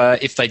 if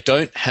they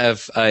don't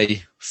have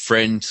a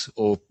friend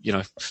or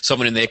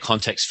someone in their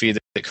contact sphere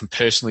that can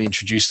personally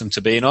introduce them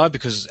to BNI,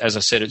 because as I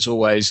said, it's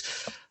always,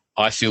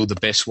 I feel, the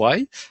best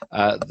way.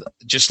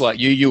 Just like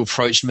you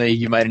approached me,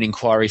 you made an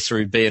inquiry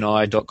through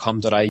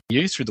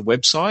bni.com.au through the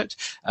website.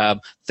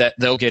 That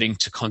they'll get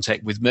into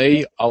contact with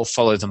me. I'll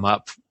follow them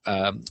up.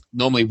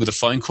 Normally with a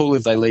phone call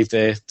if they leave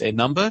their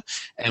number,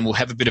 and we'll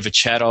have a bit of a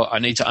chat. I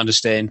need to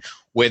understand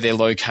where they're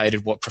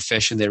located, what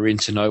profession they're in,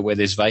 to know where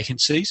there's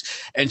vacancies.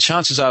 And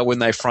chances are when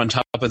they front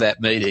up at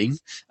that meeting, with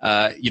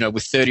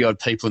 30-odd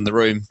people in the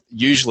room,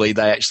 usually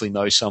they actually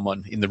know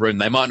someone in the room.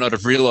 They might not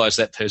have realised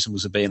that person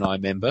was a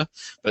BNI member,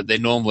 but they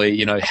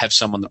normally, have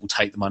someone that will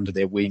take them under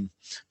their wing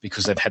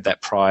because they've had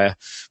that prior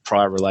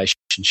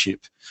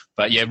relationship.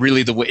 But yeah,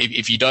 really,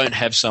 if you don't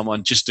have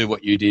someone, just do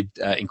what you did.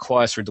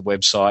 Inquire through the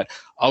website.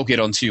 I'll get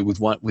onto you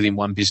within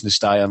one business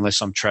day,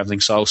 unless I'm travelling.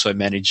 So I also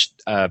manage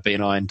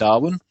BNI in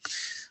Darwin.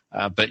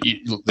 But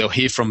they'll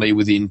hear from me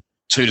within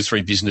 2 to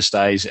 3 business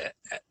days at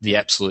the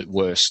absolute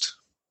worst.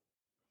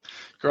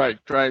 Great.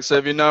 So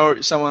if you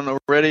know someone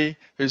already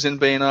who's in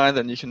BNI,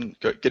 then you can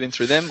get in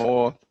through them,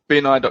 or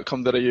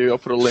bni.com.au. I'll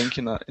put a link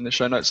in the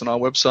show notes on our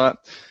website.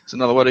 It's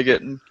another way to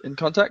get in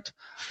contact.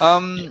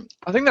 I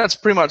think that's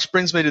pretty much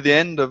brings me to the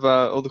end of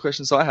all the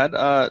questions I had.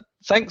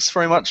 Thanks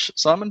very much,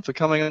 Simon, for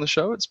coming on the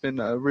show. It's been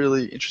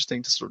really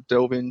interesting to sort of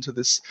delve into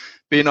this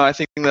BNI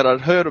thing that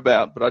I'd heard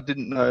about, but I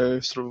didn't know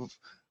sort of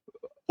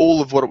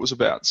all of what it was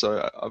about.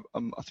 So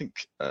I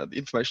think the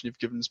information you've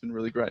given has been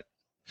really great.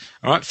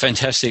 All right,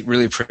 fantastic.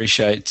 Really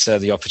appreciate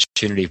the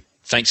opportunity.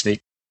 Thanks,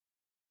 Nick.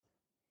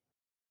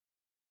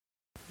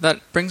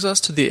 That brings us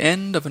to the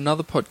end of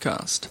another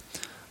podcast.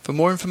 For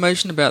more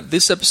information about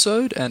this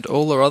episode and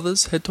all our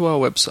others, head to our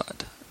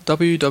website,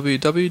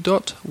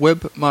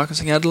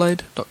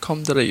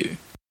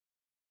 www.webmarketingadelaide.com.au.